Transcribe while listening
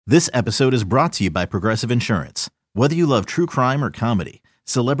This episode is brought to you by Progressive Insurance. Whether you love true crime or comedy,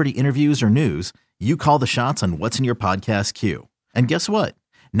 celebrity interviews or news, you call the shots on what's in your podcast queue. And guess what?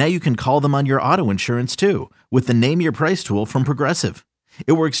 Now you can call them on your auto insurance too with the Name Your Price tool from Progressive.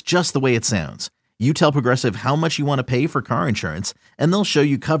 It works just the way it sounds. You tell Progressive how much you want to pay for car insurance, and they'll show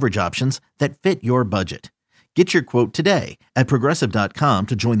you coverage options that fit your budget. Get your quote today at Progressive.com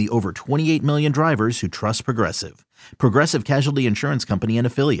to join the over 28 million drivers who trust Progressive. Progressive Casualty Insurance Company and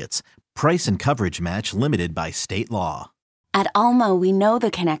Affiliates. Price and coverage match limited by state law. At Alma, we know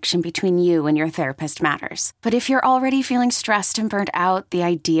the connection between you and your therapist matters. But if you're already feeling stressed and burnt out, the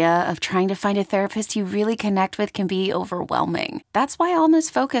idea of trying to find a therapist you really connect with can be overwhelming. That's why Alma's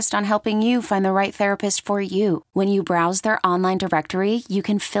focused on helping you find the right therapist for you. When you browse their online directory, you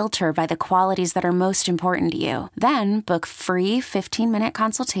can filter by the qualities that are most important to you. Then book free 15-minute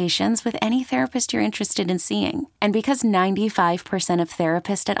consultations with any therapist you're interested in seeing. And because 95% of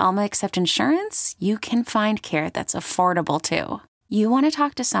therapists at Alma accept insurance, you can find care that's affordable too. You want to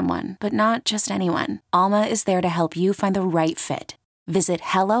talk to someone, but not just anyone. Alma is there to help you find the right fit. Visit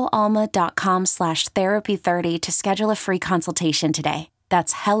helloalma.com/therapy30 to schedule a free consultation today.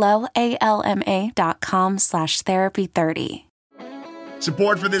 That's helloalma.com/therapy30.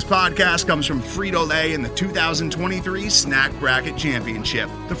 Support for this podcast comes from Frito-Lay and the 2023 Snack Bracket Championship.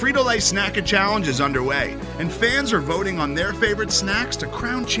 The Frito-Lay Snack-It Challenge is underway, and fans are voting on their favorite snacks to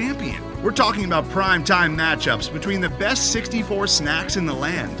crown champion. We're talking about prime-time matchups between the best 64 snacks in the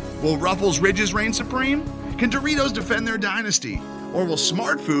land. Will Ruffles Ridges reign supreme? Can Doritos defend their dynasty? Or will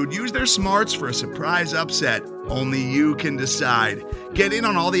Smart Food use their smarts for a surprise upset? Only you can decide. Get in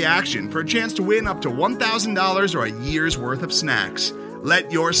on all the action for a chance to win up to $1,000 or a year's worth of snacks.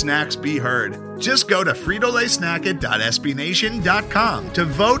 Let your snacks be heard. Just go to fritolaysnacket.sbnation.com to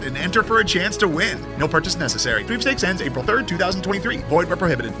vote and enter for a chance to win. No purchase necessary. Sweepstakes ends April 3rd, 2023. Void where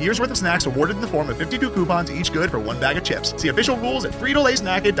prohibited. Year's worth of snacks awarded in the form of 52 coupons, each good for one bag of chips. See official rules at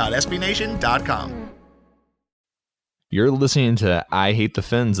fritolaysnacket.sbnation.com. You're listening to I Hate the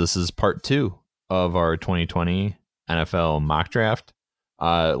Finns. This is part 2 of our 2020 NFL mock draft.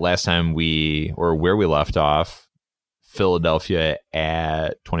 Last time where we left off, Philadelphia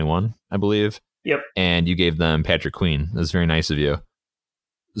at 21, I believe. Yep. And you gave them Patrick Queen. That's very nice of you.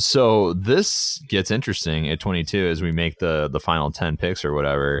 So this gets interesting at 22 as we make the final 10 picks or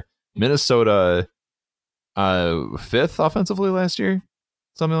whatever. Minnesota, 5th offensively last year,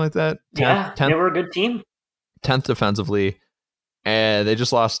 something like that. 10th, they were a good team. 10th defensively, and they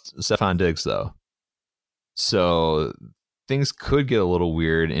just lost Stephon Diggs though. So things could get a little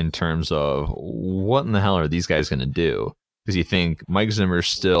weird in terms of what in the hell are these guys going to do? Because you think Mike Zimmer's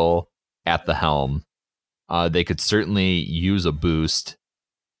still at the helm. They could certainly use a boost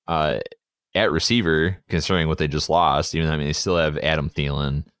at receiver, considering what they just lost. Even though, they still have Adam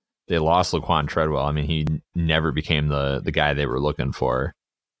Thielen. They lost Laquan Treadwell. He never became the guy they were looking for.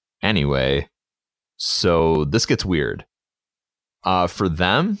 Anyway, so this gets weird. For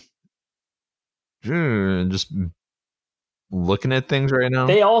them, just looking at things right now.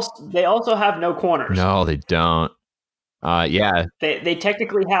 They also have no corners. No, they don't. Yeah. They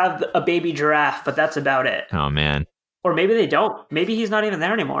technically have a baby giraffe, but that's about it. Oh man. Or maybe they don't. Maybe he's not even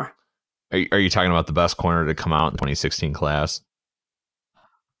there anymore. Are you talking about the best corner to come out in 2016 class?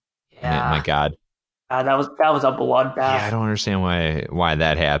 Yeah. My God. That was a bloodbath. Yeah, I don't understand why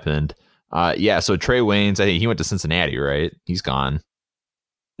that happened. So Trey Waynes, I think he went to Cincinnati, right? He's gone.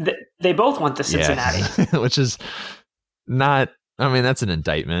 They both went to Cincinnati. Yeah. Which is not, that's an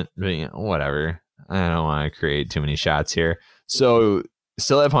indictment. But, whatever. I don't want to create too many shots here. So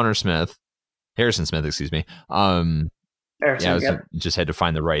still have Harrison Smith, excuse me. Just had to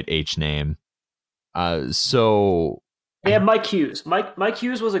find the right H name. So they have Mike Hughes. Mike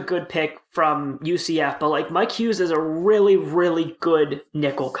Hughes was a good pick from UCF, but Mike Hughes is a really, really good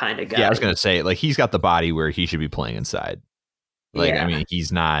nickel kind of guy. Yeah, I was gonna say he's got the body where he should be playing inside.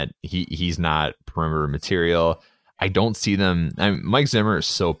 He's not perimeter material. I don't see them. Mike Zimmer is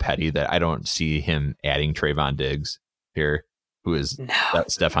so petty that I don't see him adding Trayvon Diggs here, who is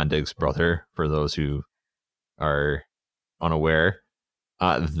Stephon Diggs' brother, for those who are unaware.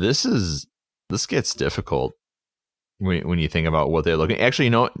 This gets difficult when you think about what they're looking.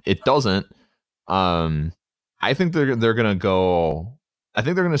 Actually, it doesn't. I think they're gonna go. I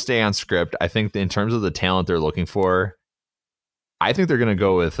think they're gonna stay on script. I think in terms of the talent they're looking for, I think they're gonna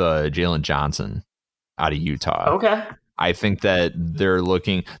go with Jalen Johnson out of Utah. Okay. I think that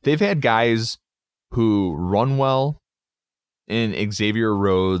they've had guys who run well in Xavier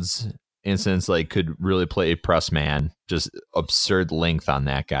Rhodes instance, could really play press man, just absurd length on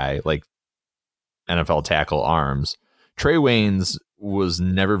that guy, NFL tackle arms. Trey Waynes was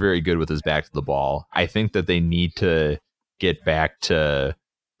never very good with his back to the ball. I think that they need to get back to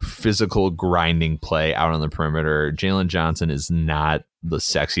physical grinding play out on the perimeter. Jalen Johnson is not the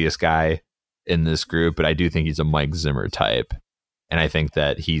sexiest guy in this group, but I do think he's a Mike Zimmer type. And I think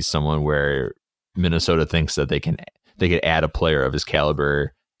that he's someone where Minnesota thinks that they could add a player of his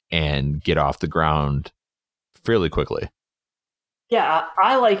caliber and get off the ground fairly quickly. Yeah,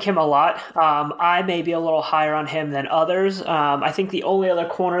 I like him a lot. I may be a little higher on him than others. I think the only other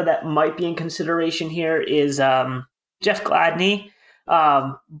corner that might be in consideration here is Jeff Gladney.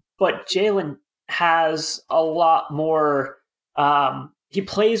 But Jalen has a lot more. He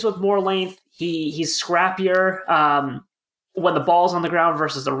plays with more length. He's scrappier when the ball's on the ground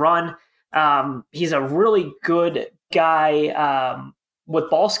versus the run. He's a really good guy with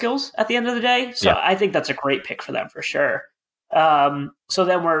ball skills at the end of the day. So I think that's a great pick for them for sure. So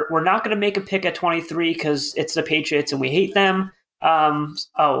then we're not going to make a pick at 23 because it's the Patriots and we hate them.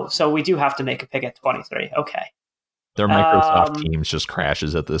 So we do have to make a pick at 23. Okay. Their Microsoft Teams just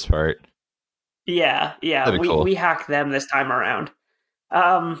crashes at this part. Yeah. Cool. We hacked them this time around.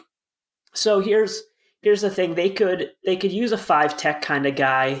 So here's the thing. They could use a 5-tech kind of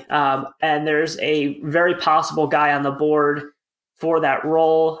guy. And there's a very possible guy on the board for that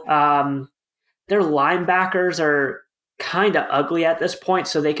role. Their linebackers are kind of ugly at this point,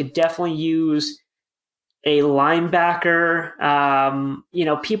 so they could definitely use a linebacker.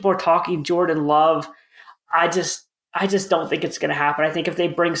 People are talking Jordan Love. I just don't think it's going to happen. I think if they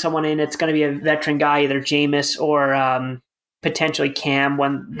bring someone in, it's going to be a veteran guy, either Jameis or potentially Cam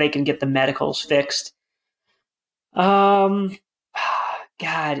when they can get the medicals fixed. God,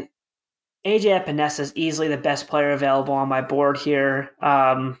 AJ Epinesa is easily the best player available on my board here.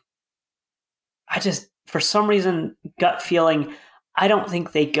 For some reason, gut feeling, I don't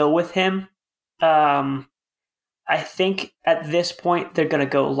think they go with him. I think at this point they're going to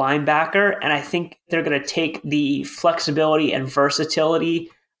go linebacker, and I think they're going to take the flexibility and versatility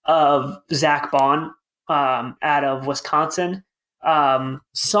of Zach Bond out of Wisconsin.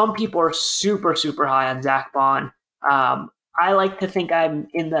 Some people are super, super high on Zach Bond. I like to think I'm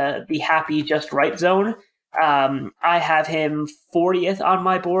in the happy just right zone. I have him 40th on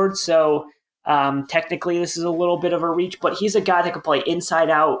my board, so technically this is a little bit of a reach, but he's a guy that can play inside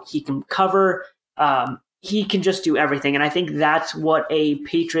out. He can cover. He can just do everything. And I think that's what a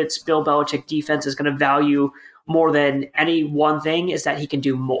Patriots Bill Belichick defense is going to value more than any one thing, is that he can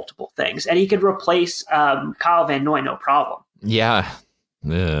do multiple things. And he could replace Kyle Van Noy, no problem. Yeah.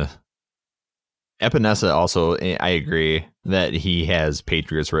 Epinesa also, I agree that he has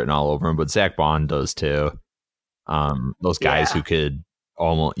Patriots written all over him, but Zach Bond does too. Those guys who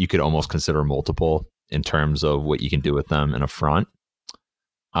you could almost consider multiple in terms of what you can do with them in a front.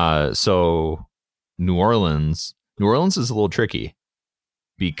 So New Orleans is a little tricky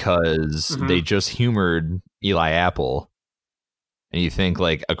because they just humored Eli Apple, and you think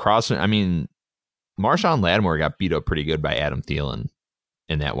like Marshawn Lattimore got beat up pretty good by Adam Thielen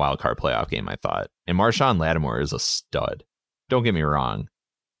in that wild card playoff game, I thought. And Marshawn Lattimore is a stud. Don't get me wrong,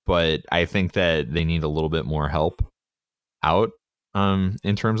 but I think that they need a little bit more help out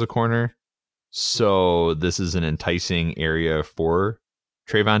in terms of corner. So this is an enticing area for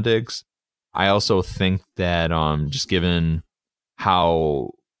Trayvon Diggs. I also think that just given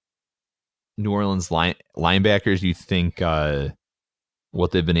how New Orleans linebackers, you think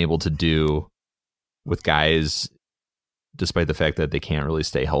what they've been able to do with guys, despite the fact that they can't really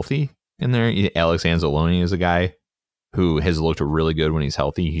stay healthy in there. Alex Anzalone is a guy who has looked really good when he's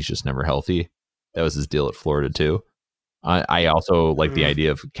healthy. He's just never healthy. That was his deal at Florida too. I also like the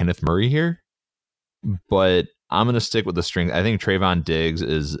idea of Kenneth Murray here, but I'm going to stick with the strength. I think Trayvon Diggs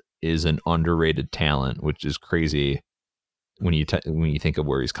is an underrated talent, which is crazy when you think of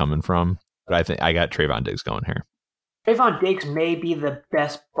where he's coming from. But I think I got Trayvon Diggs going here. Trayvon Diggs may be the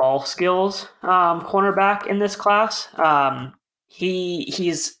best ball skills cornerback in this class.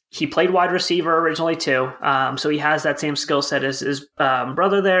 He played wide receiver originally too, so he has that same skill set as his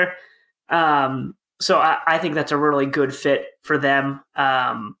brother there. So I think that's a really good fit for them.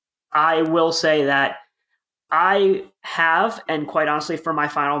 I will say that I have, and quite honestly, for my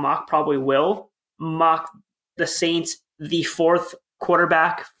final mock, probably will mock the Saints the fourth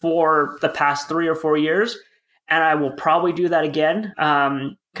quarterback for the past 3 or 4 years. And I will probably do that again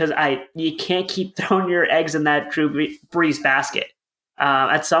because you can't keep throwing your eggs in that Drew Brees basket.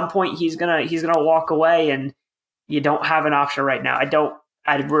 At some point, he's gonna walk away, and you don't have an option right now.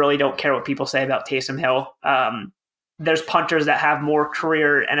 I really don't care what people say about Taysom Hill. There's punters that have more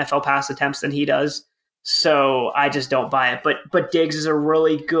career NFL pass attempts than he does, so I just don't buy it. But Diggs is a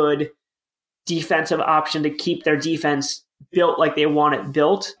really good defensive option to keep their defense built like they want it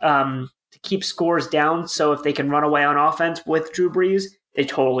built to keep scores down. So if they can run away on offense with Drew Brees, they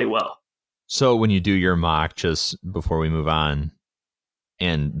totally will. So when you do your mock, just before we move on,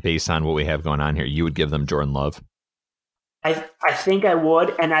 and based on what we have going on here, you would give them Jordan Love? I think I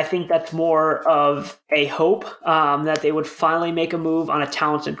would, and I think that's more of a hope that they would finally make a move on a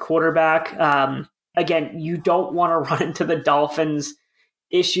talented quarterback. Again, you don't want to run into the Dolphins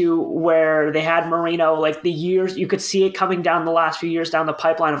issue where they had Marino, like the years, you could see it coming down the last few years down the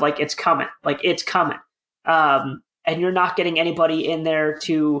pipeline of like, it's coming. And you're not getting anybody in there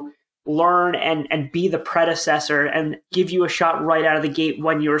to learn and be the predecessor and give you a shot right out of the gate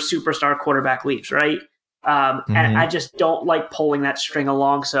when your superstar quarterback leaves, right? And I just don't like pulling that string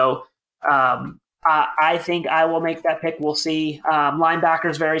along. So I think I will make that pick. We'll see. Linebacker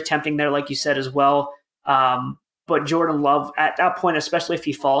is very tempting there, like you said as well. But Jordan Love, at that point, especially if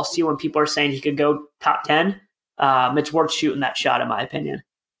he falls to you when people are saying he could go top 10, it's worth shooting that shot, in my opinion.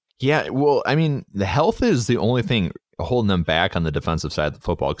 Yeah, well, I mean, the health is the only thing holding them back on the defensive side of the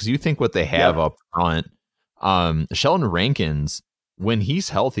football, because you think what they have up front, Sheldon Rankins, when he's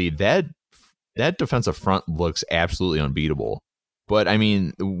healthy, that defensive front looks absolutely unbeatable. But, I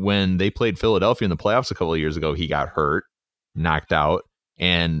mean, when they played Philadelphia in the playoffs a couple of years ago, he got hurt, knocked out.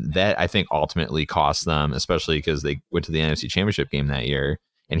 And that, I think, ultimately cost them, especially because they went to the NFC Championship game that year.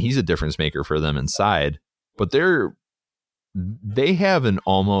 And he's a difference maker for them inside. But they have an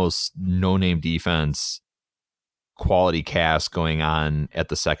almost no-name defense quality cast going on at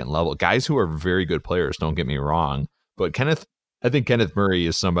the second level. Guys who are very good players, don't get me wrong. But I think Kenneth Murray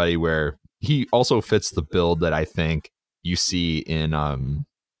is somebody where he also fits the build that I think you see in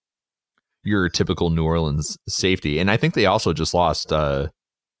your typical New Orleans safety. And I think they also just lost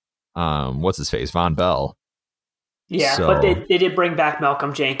what's his face, Von Bell. Yeah, so, but they did bring back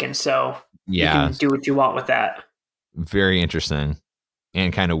Malcolm Jenkins, so you can do what you want with that. Very interesting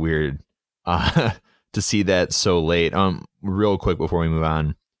and kind of weird to see that so late. Real quick before we move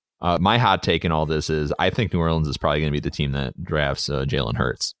on, my hot take in all this is I think New Orleans is probably going to be the team that drafts Jalen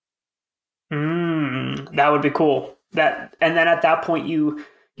Hurts. That would be cool. And then at that point you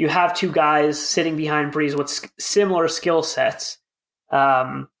have two guys sitting behind Brees with similar skill sets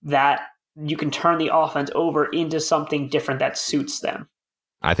that you can turn the offense over into something different that suits them.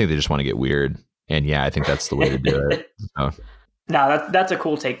 I think they just want to get weird. And yeah, I think that's the way to do it. So. No, that's a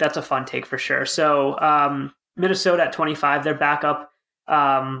cool take. That's a fun take for sure. So Minnesota at 25, they're back up.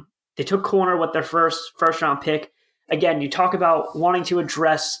 They took corner with their first round pick. Again, you talk about wanting to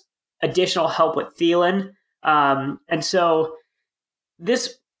address additional help with Thielen. And so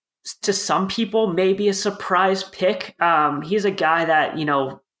this, to some people, may be a surprise pick. He's a guy that,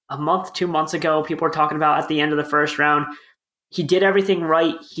 a month, 2 months ago, people were talking about at the end of the first round. He did everything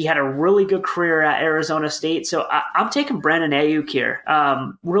right. He had a really good career at Arizona State. So I'm taking Brandon Ayuk here.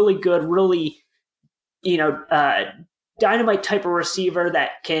 Really good, really, dynamite type of receiver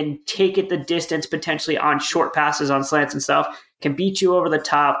that can take it the distance potentially on short passes, on slants and stuff, can beat you over the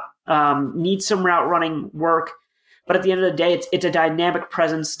top, needs some route running work. But at the end of the day, it's a dynamic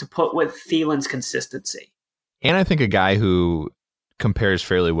presence to put with Thielen's consistency. And I think a guy who compares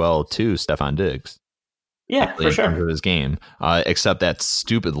fairly well to Stephon Diggs. Yeah, for sure. In terms of his game, except that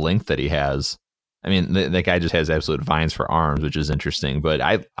stupid length that he has. I mean, that guy just has absolute vines for arms, which is interesting. But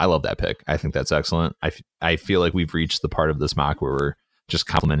I love that pick. I think that's excellent. I feel like we've reached the part of this mock where we're just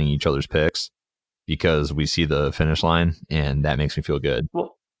complimenting each other's picks because we see the finish line, and that makes me feel good.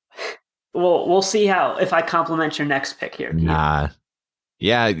 Well, we'll see if I compliment your next pick here. Nah.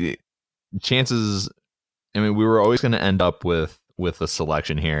 Yeah, chances. I mean, we were always going to end up with a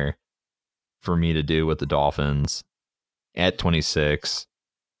selection here for me to do with the Dolphins at 26.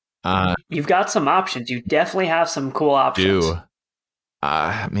 You've got some options. You definitely have some cool options.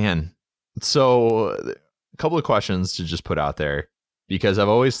 Man. So a couple of questions to just put out there, because I've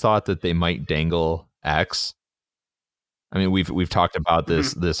always thought that they might dangle X. I mean, we've talked about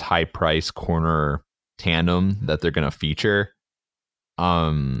this high price corner tandem that they're going to feature.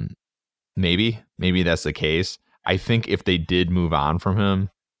 Maybe that's the case. I think if they did move on from him,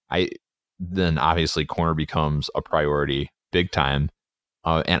 then obviously corner becomes a priority big time.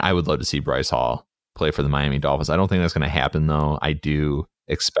 And I would love to see Bryce Hall play for the Miami Dolphins. I don't think that's going to happen, though. I do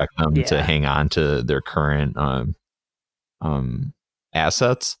expect them to hang on to their current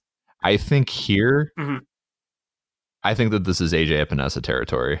assets. I think here, I think that this is AJ Epinesa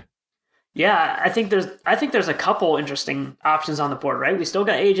territory. Yeah, I think there's a couple interesting options on the board, right? We still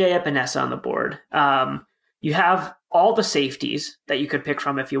got AJ Epinesa on the board. You have all the safeties that you could pick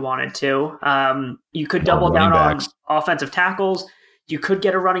from if you wanted to. You could double down on offensive tackles. You could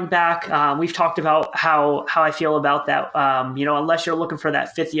get a running back. We've talked about how I feel about that. Unless you're looking for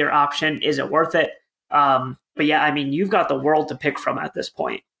that 5th-year option, is it worth it? But yeah, I mean, you've got the world to pick from at this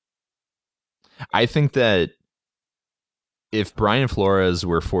point. I think that if Brian Flores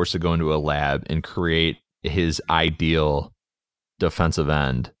were forced to go into a lab and create his ideal defensive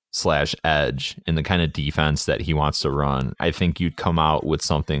end / edge in the kind of defense that he wants to run, I think you'd come out with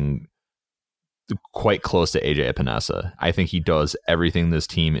something quite close to AJ Epinesa. I think he does everything this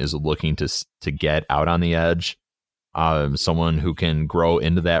team is looking to get out on the edge. Someone who can grow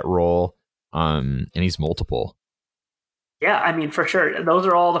into that role, and he's multiple. Yeah, I mean, for sure. Those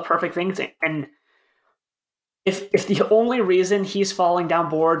are all the perfect things. And if the only reason he's falling down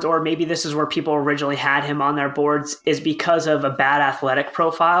boards, or maybe this is where people originally had him on their boards, is because of a bad athletic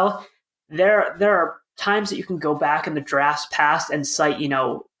profile, there are times that you can go back in the drafts past and cite,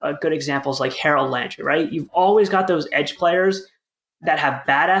 good examples like Harold Landry, right? You've always got those edge players that have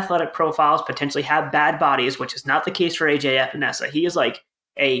bad athletic profiles, potentially have bad bodies, which is not the case for AJ Epinesa. He is like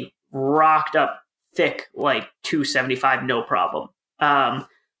a rocked up, thick, like 275, no problem.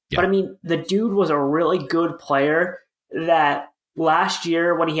 But I mean, the dude was a really good player that last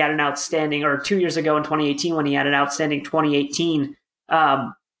year when he had an outstanding, or 2 years ago in 2018 when he had an outstanding 2018,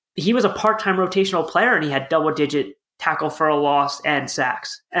 he was a part-time rotational player and he had double-digit tackle for a loss and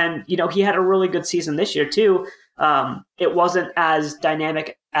sacks. And, he had a really good season this year too. It wasn't as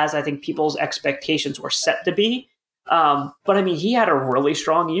dynamic as I think people's expectations were set to be. But I mean, he had a really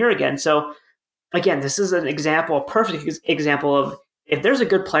strong year again. So again, this is an example, a perfect example of, if there's a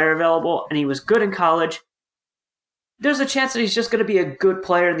good player available and he was good in college, there's a chance that he's just going to be a good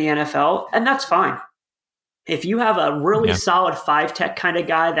player in the NFL, and that's fine. If you have a really solid 5-tech kind of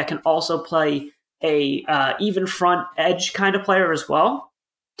guy that can also play a even front edge kind of player as well,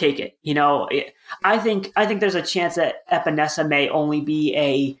 take it. I think there's a chance that Epinesa may only be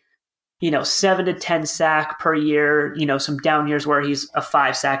a 7 to 10 sack per year. Some down years where he's a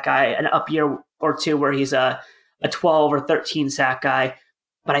 5 sack guy, an up year or two where he's a 12 or 13 sack guy.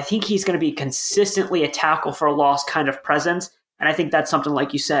 But I think he's going to be consistently a tackle for a loss kind of presence. And I think that's something,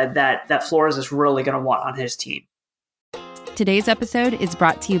 like you said, that Flores is really going to want on his team. Today's episode is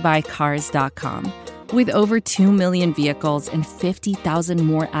brought to you by Cars.com. With over 2 million vehicles and 50,000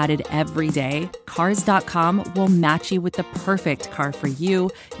 more added every day, Cars.com will match you with the perfect car for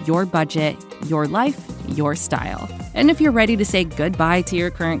you, your budget, your life, your style. And if you're ready to say goodbye to your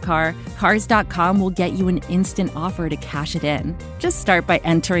current car, Cars.com will get you an instant offer to cash it in. Just start by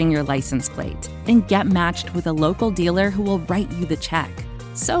entering your license plate and get matched with a local dealer who will write you the check.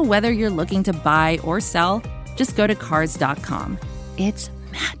 So whether you're looking to buy or sell, just go to Cars.com. It's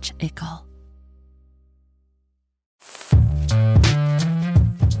magical.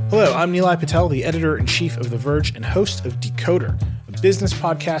 Hello, I'm Nilay Patel, the editor-in-chief of The Verge and host of Decoder, a business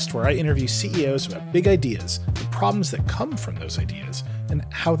podcast where I interview CEOs about big ideas, the problems that come from those ideas, and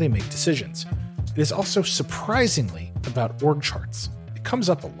how they make decisions. It is also surprisingly about org charts. It comes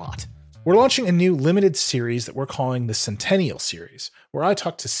up a lot. We're launching a new limited series that we're calling the Centennial Series, where I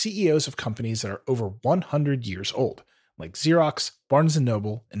talk to CEOs of companies that are over 100 years old, like Xerox, Barnes &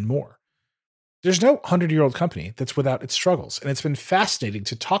 Noble, and more. There's no 100-year-old company that's without its struggles, and it's been fascinating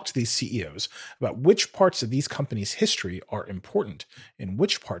to talk to these CEOs about which parts of these companies' history are important and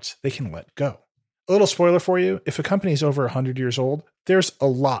which parts they can let go. A little spoiler for you, if a company is over 100 years old, there's a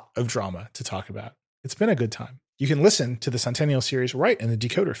lot of drama to talk about. It's been a good time. You can listen to the Centennial Series right in the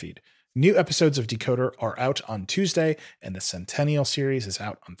Decoder feed. New episodes of Decoder are out on Tuesday, and the Centennial Series is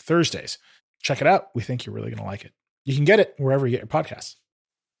out on Thursdays. Check it out. We think you're really going to like it. You can get it wherever you get your podcasts.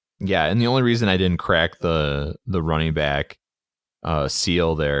 Yeah, and the only reason I didn't crack the running back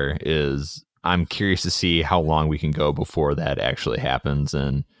seal there is I'm curious to see how long we can go before that actually happens,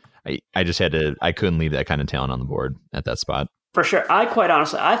 and I just I couldn't leave that kind of talent on the board at that spot. For sure. I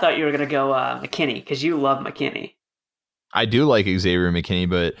thought you were going to go McKinney, because you love McKinney. I do like Xavier McKinney,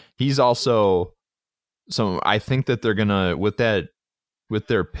 but he's also I think that they're gonna with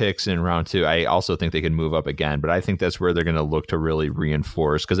their picks in round 2, I also think they can move up again, but I think that's where they're going to look to really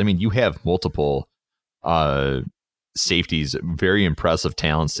reinforce. Because, I mean, you have multiple safeties, very impressive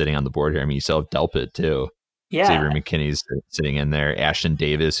talent sitting on the board here. I mean, you still have Delpit, too. Yeah. Xavier McKinney's sitting in there. Ashton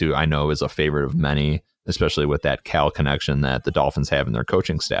Davis, who I know is a favorite of many, especially with that Cal connection that the Dolphins have in their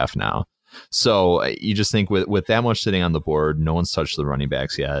coaching staff now. So you just think with that much sitting on the board, no one's touched the running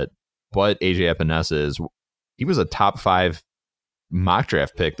backs yet. But AJ Epinesa he was a top 5 mock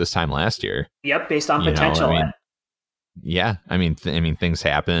draft pick this time last year. Yep, based on potential. Yeah, I mean, things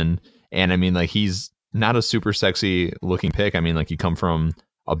happen, and I mean, like, he's not a super sexy looking pick. I mean, like, you come from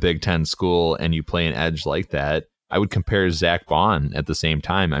a Big Ten school and you play an edge like that. I would compare Zach Bond at the same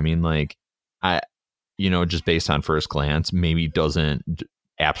time. I mean, like, just based on first glance, maybe doesn't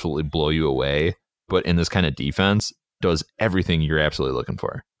absolutely blow you away, but in this kind of defense, does everything you're absolutely looking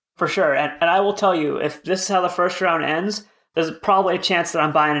for. For sure. And I will tell you, if this is how the first round ends, there's probably a chance that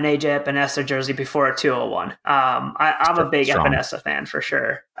I'm buying an AJ Epinesa jersey before a 201. I'm a big Epinesa fan for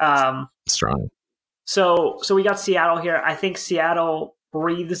sure. Strong. So we got Seattle here. I think Seattle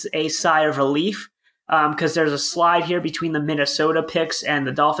breathes a sigh of relief because there's a slide here between the Minnesota picks and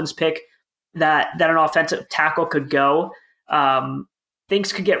the Dolphins pick that an offensive tackle could go.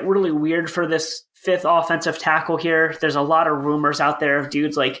 Things could get really weird for this fifth offensive tackle here. There's a lot of rumors out there of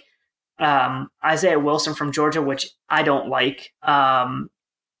dudes like Isaiah Wilson from Georgia, which I don't like. But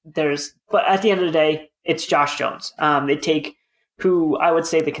at the end of the day, it's Josh Jones. They take who I would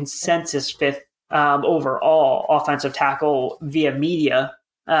say the consensus fifth overall offensive tackle via media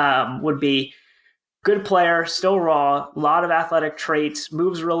would be good player, still raw, a lot of athletic traits,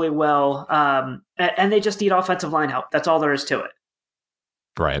 moves really well, and they just need offensive line help. That's all there is to it.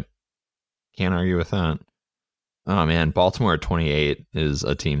 Right. Can't argue with that. Oh, man. Baltimore at 28 is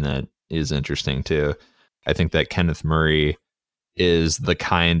a team that is interesting, too. I think that Kenneth Murray is the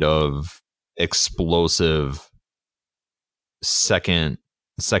kind of explosive second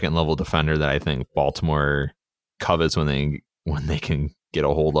level defender that I think Baltimore covets when they can get a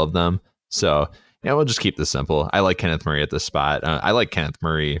hold of them. So, yeah, we'll just keep this simple. I like Kenneth Murray at this spot. I like Kenneth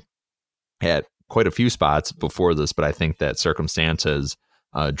Murray at quite a few spots before this, but I think that circumstance has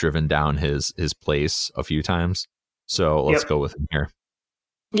driven down his place a few times. So let's go with him here.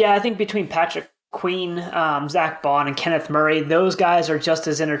 Yeah, I think between Patrick Queen, Zach Bond, and Kenneth Murray, those guys are just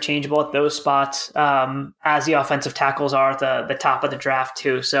as interchangeable at those spots as the offensive tackles are at the top of the draft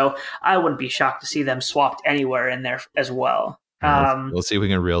too. So I wouldn't be shocked to see them swapped anywhere in there as well. We'll see if we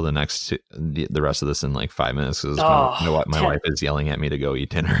can reel the rest of this in like 5 minutes because my wife is yelling at me to go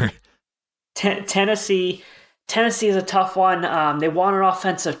eat dinner. Tennessee is a tough one. They want an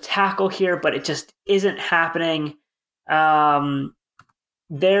offensive tackle here, but it just isn't happening.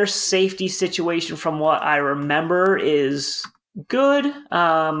 Their safety situation, from what I remember, is good.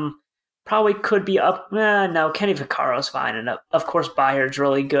 Probably could be up. No, Kenny Vaccaro's fine, and of course Byard's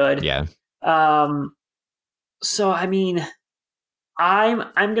really good. Yeah. So I mean,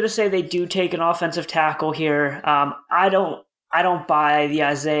 I'm gonna say they do take an offensive tackle here. I don't buy the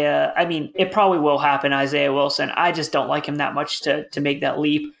Isaiah. I mean, it probably will happen, Isaiah Wilson. I just don't like him that much to make that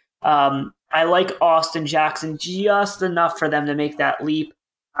leap. I like Austin Jackson just enough for them to make that leap.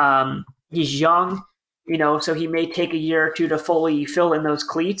 He's young, so he may take a year or two to fully fill in those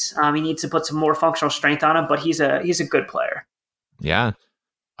cleats. He needs to put some more functional strength on him, but he's a good player. Yeah.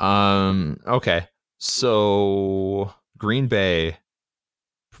 Okay. So Green Bay,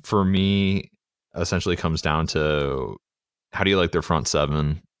 for me, essentially comes down to how do you like their front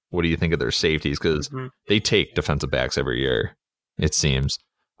seven? What do you think of their safeties? Because they take defensive backs every year, it seems.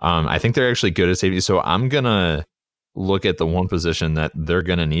 I think they're actually good at safety. So I'm going to look at the one position that they're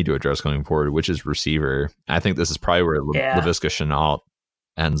going to need to address going forward, which is receiver. I think this is probably where Laviska Shenault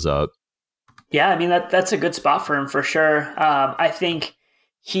ends up. Yeah, I mean, that's a good spot for him for sure. I think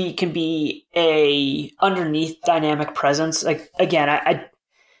he can be a underneath dynamic presence. Like, again, I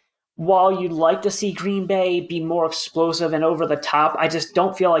while you'd like to see Green Bay be more explosive and over the top, I just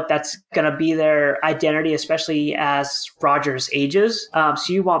don't feel like that's going to be their identity, especially as Rodgers ages. So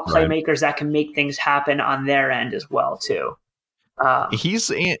you want playmakers that can make things happen on their end as well, too.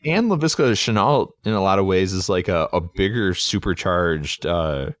 He's and Laviska Shenault in a lot of ways is like a bigger supercharged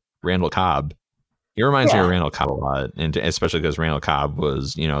Randall Cobb. He reminds me of Randall Cobb a lot, and especially because Randall Cobb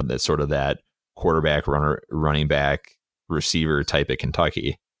was, that sort of that quarterback, running back, receiver type at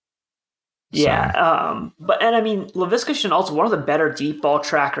Kentucky. Yeah, and I mean, Laviska Shenault's one of the better deep ball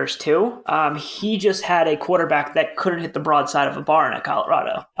trackers too. He just had a quarterback that couldn't hit the broadside of a barn at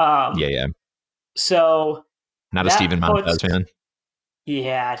Colorado. Yeah. So not a Steven Montez fan.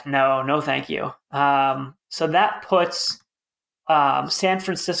 Yeah, no, thank you. So that puts San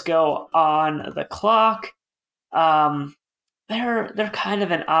Francisco on the clock. They're kind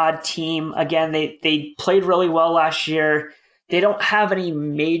of an odd team. Again, they played really well last year. They don't have any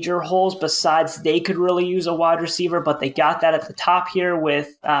major holes besides they could really use a wide receiver, but they got that at the top here with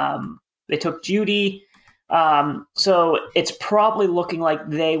they took Judy. So it's probably looking like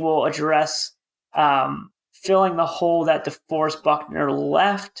they will address filling the hole that DeForest Buckner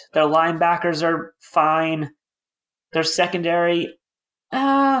left. Their linebackers are fine. Their secondary,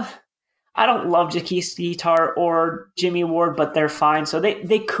 I don't love Jaquiski Tartt or Jimmy Ward, but they're fine. So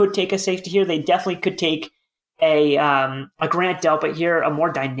they could take a safety here. They definitely could take a Grant Delpit here, a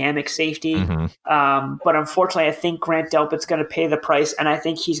more dynamic safety. But unfortunately, I think Grant Delpit's going to pay the price, and I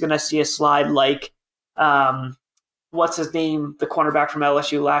think he's going to see a slide like what's his name, the cornerback from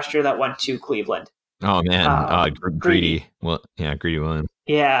LSU last year that went to Cleveland. Oh man, Greedy. Well, yeah, Greedy Williams.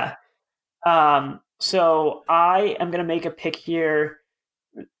 Yeah. So I am going to make a pick here,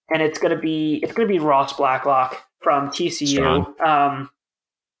 and it's going to be Ross Blacklock from TCU. Strong.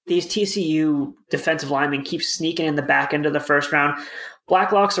 These TCU defensive linemen keep sneaking in the back end of the first round.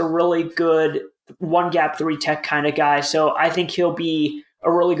 Blacklock's a really good one gap 3 tech kind of guy, so I think he'll be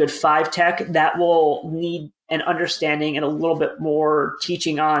a really good 5 tech that will need an understanding and a little bit more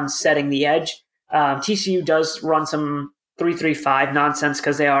teaching on setting the edge. TCU does run some 3-3-5 nonsense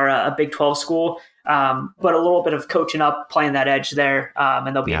because they are a Big 12 school, but a little bit of coaching up, playing that edge there,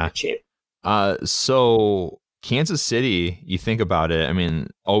 and they'll be in good shape. So Kansas City, you think about it, I mean,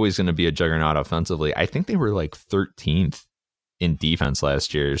 always going to be a juggernaut offensively. I think they were like 13th in defense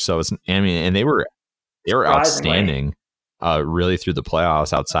last year. So and they were outstanding really through the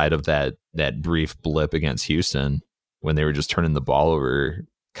playoffs outside of that brief blip against Houston when they were just turning the ball over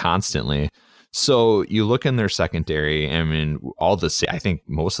constantly. So you look in their secondary, I mean, I think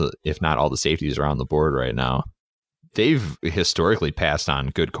most of, if not all the safeties are on the board right now. They've historically passed on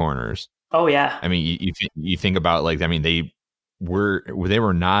good corners. Oh yeah. I mean, you think about they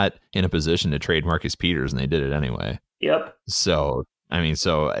were not in a position to trade Marcus Peters, and they did it anyway. Yep. So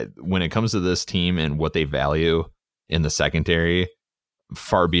when it comes to this team and what they value in the secondary,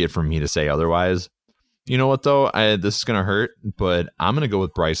 far be it from me to say otherwise. You know what though? This is gonna hurt, but I'm gonna go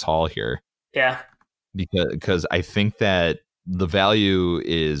with Bryce Hall here. Yeah. Because I think that the value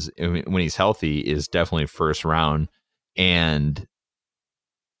is, when he's healthy, is definitely first round, and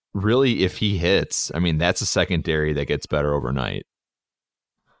really, if he hits, I mean, that's a secondary that gets better overnight.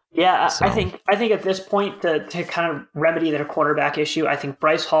 Yeah, so. I think at this point to kind of remedy their quarterback issue, I think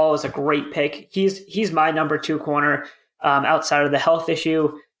Bryce Hall is a great pick. He's my number 2 corner outside of the health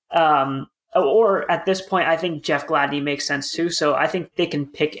issue. Or at this point, I think Jeff Gladney makes sense too. So I think they can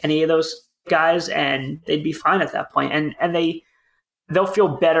pick any of those guys and they'd be fine at that point. And they'll feel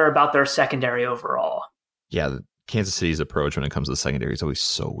better about their secondary overall. Yeah. Kansas City's approach when it comes to the secondary is always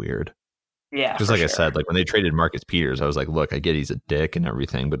so weird. Yeah. Because I said, when they traded Marcus Peters, I was like, look, I get he's a dick and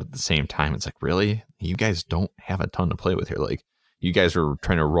everything, but at the same time, it's like, really? You guys don't have a ton to play with here. Like, you guys were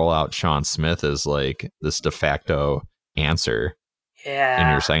trying to roll out Sean Smith as like this de facto answer in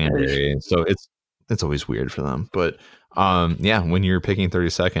your secondary. So it's always weird for them. But when you're picking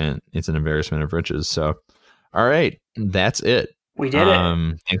 32nd, it's an embarrassment of riches. So, all right, that's it. We did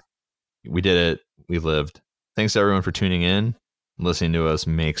it. We did it. We lived. Thanks to everyone for tuning in, listening to us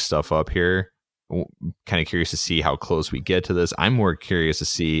make stuff up here. Kind of curious to see how close we get to this. I'm more curious to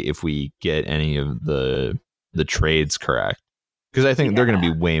see if we get any of the trades correct, because I think they're going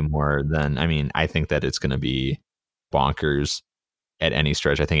to be way more than, I think that it's going to be bonkers at any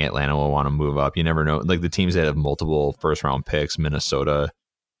stretch. I think Atlanta will want to move up. You never know. Like the teams that have multiple first round picks, Minnesota,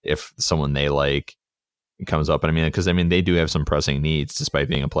 if someone they like comes up, because they do have some pressing needs despite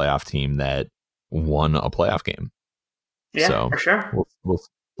being a playoff team that won a playoff game. Yeah, so for sure.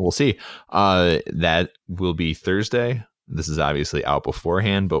 We'll see. That will be Thursday. This is obviously out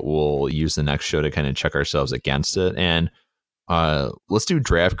beforehand, but we'll use the next show to kind of check ourselves against it. And let's do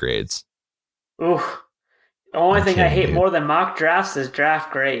draft grades. Ooh, the only thing I hate more than mock drafts is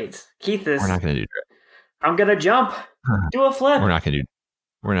draft grades. Keith is. We're not going to do draft. I'm going to jump. Do a flip. We're not going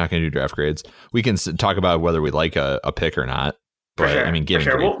to do draft grades. We can talk about whether we like a pick or not. But for sure. Giving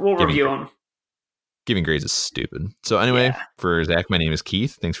grades, we'll review them. Giving grades is stupid. So anyway, for Zach, my name is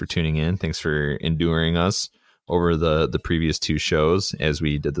Keith. Thanks for tuning in. Thanks for enduring us over the previous 2 shows as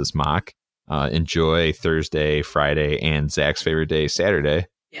we did this mock. Enjoy Thursday, Friday, and Zach's favorite day, Saturday.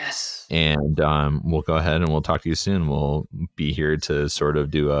 Yes. And we'll go ahead and we'll talk to you soon. We'll be here to sort of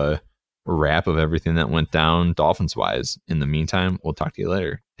do a wrap of everything that went down Dolphins-wise. In the meantime, we'll talk to you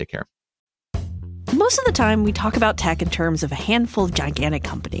later. Take care. Most of the time, we talk about tech in terms of a handful of gigantic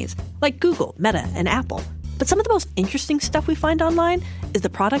companies like Google, Meta, and Apple. But some of the most interesting stuff we find online is the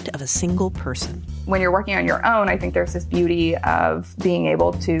product of a single person. When you're working on your own, I think there's this beauty of being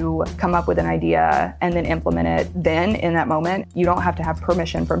able to come up with an idea and then implement it then in that moment. You don't have to have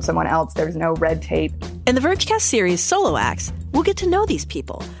permission from someone else. There's no red tape. In the Vergecast series Solo Acts, we'll get to know these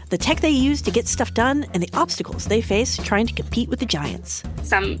people, the tech they use to get stuff done, and the obstacles they face trying to compete with the giants.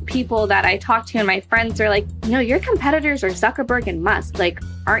 Some people that I talk to and my friends are like, your competitors are Zuckerberg and Musk. Like,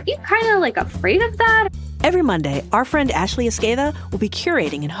 aren't you kind of afraid of that? Every Monday, our friend Ashley Esqueda will be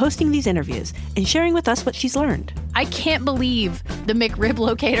curating and hosting these interviews and sharing with us what she's learned. I can't believe the McRib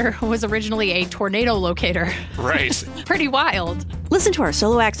locator was originally a tornado locator. Right. Pretty wild. Listen to our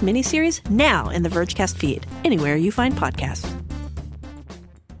Solo Acts miniseries now in the Vergecast feed, anywhere you find podcasts.